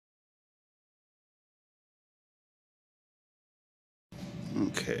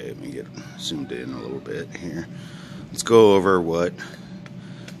Okay, let me get zoomed in a little bit here. Let's go over what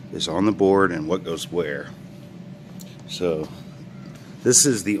is on the board and what goes where. So this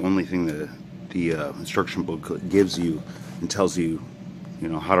is the only thing that the instruction booklet gives you and tells you, you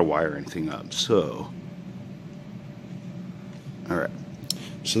know, how to wire anything up. So, all right.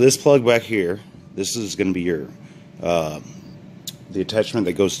 So this plug back here, this is going to be your the attachment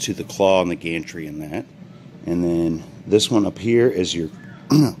that goes to the claw and the gantry and that. And then this one up here is your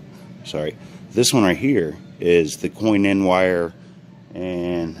sorry, this one right here is the coin end wire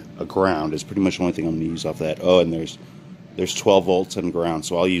and a ground is pretty much the only thing I'm going to use off that. Oh, and there's 12 volts and ground,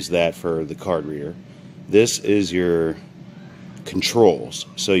 so I'll use that for the card reader. This is your controls.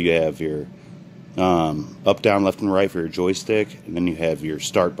 So you have your up, down, left, and right for your joystick, and then you have your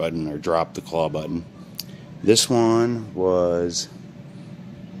start button or drop the claw button. This one was,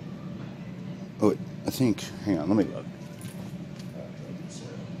 oh, I think, hang on, let me look.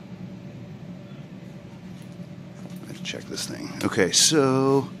 I have to check this thing. Okay,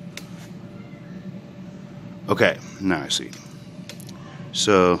 so, okay, now I see.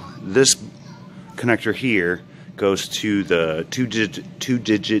 So this connector here goes to the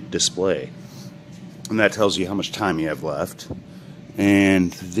two-digit display, and that tells you how much time you have left.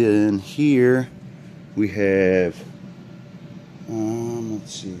 And then here we have,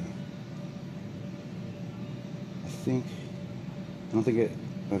 let's see. I don't think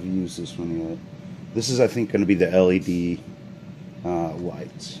I've used this one yet. This is, I think, going to be the LED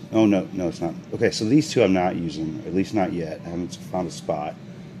lights. Oh, no, it's not. Okay, so these two I'm not using, at least not yet. I haven't found a spot.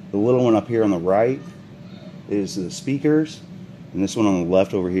 The little one up here on the right is the speakers, and this one on the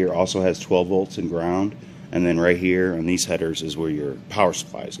left over here also has 12 volts and ground, and then right here on these headers is where your power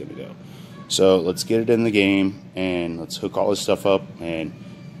supply is going to go. So let's get it in the game, and let's hook all this stuff up and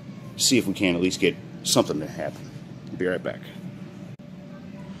see if we can at least get something to happen. Be right back.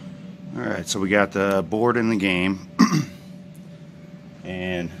 Alright, so we got the board in the game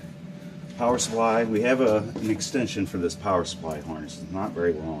and power supply. We have an extension for this power supply harness. It's not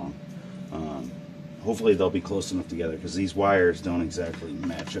very long. Hopefully they'll be close enough together because these wires don't exactly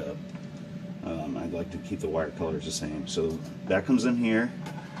match up. I'd like to keep the wire colors the same. So that comes in here.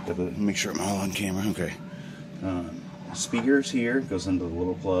 Got to make sure I'm all on camera. Okay. Speakers here goes into the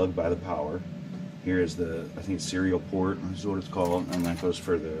little plug by the power. Here is the, I think, serial port is what it's called, and that goes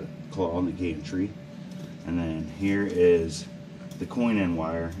for the claw and the gantry. And then here is the coin end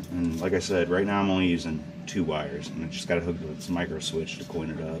wire, and like I said, right now I'm only using 2 wires, and I just got to hook this micro switch to coin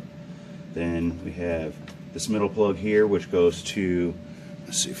it up. Then we have this middle plug here, which goes to,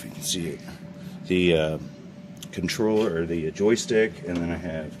 let's see if we can see it, the controller or the joystick, and then I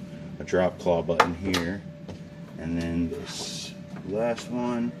have a drop claw button here, and then this last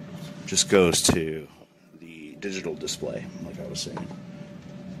one just goes to the digital display, like I was saying.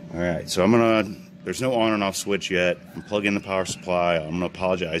 Alright, so there's no on and off switch yet. I'm plugging the power supply. I'm gonna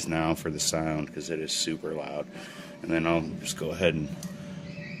apologize now for the sound because it is super loud. And then I'll just go ahead and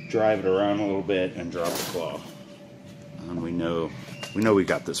drive it around a little bit and drop the claw. And we know we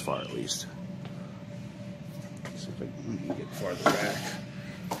got this far at least. Let's see if I can get farther back.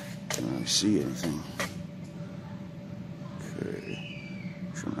 Can't really see anything. Okay.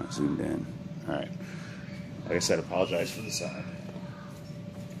 I'm not zoomed in. Alright. Like I said, apologize for the sound.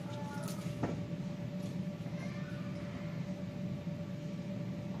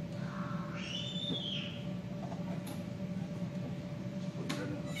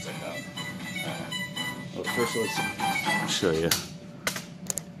 Well, first let's show you.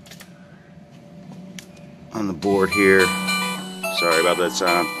 On the board here. Sorry about that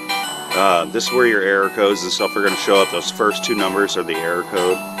sound. This is where your error codes and stuff are going to show up. Those first 2 numbers are the error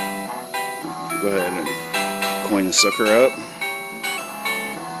code. Go ahead and coin the sucker up.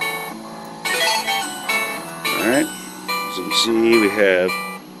 Alright, as you can see, we have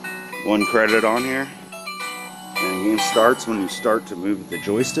 1 credit on here. And the game starts when you start to move the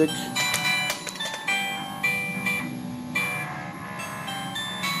joystick.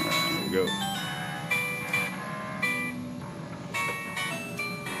 Alright, here we go.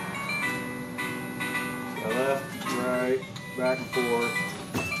 Left, right, back and forth.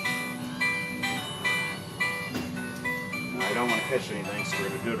 Now, I don't want to catch anything, so we're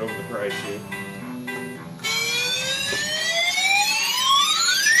going to do it over the price sheet.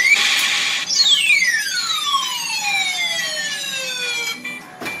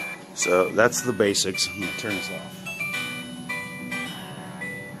 So that's the basics. I'm going to turn this off.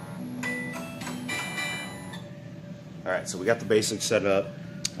 Alright, so we got the basics set up.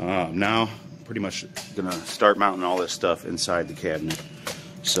 Now pretty much gonna start mounting all this stuff inside the cabinet.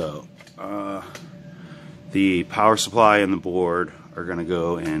 So the power supply and the board are going to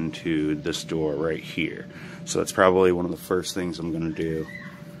go into this door right here. So that's probably one of the first things I'm going to do,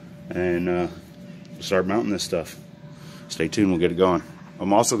 and start mounting this stuff. Stay tuned, we'll get it going.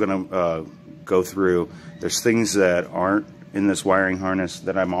 I'm also going to go through, there's things that aren't in this wiring harness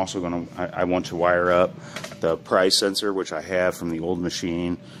that I'm also going to, I want to wire up. The price sensor, which I have from the old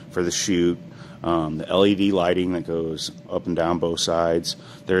machine for the chute, the LED lighting that goes up and down both sides.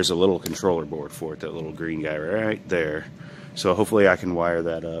 There's a little controller board for it, that little green guy right there. So hopefully I can wire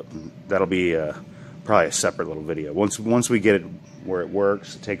that up. And that'll be probably a separate little video. Once we get it where it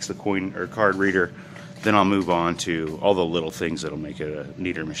works, it takes the coin or card reader, then I'll move on to all the little things that'll make it a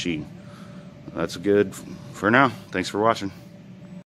neater machine. That's good for now. Thanks for watching.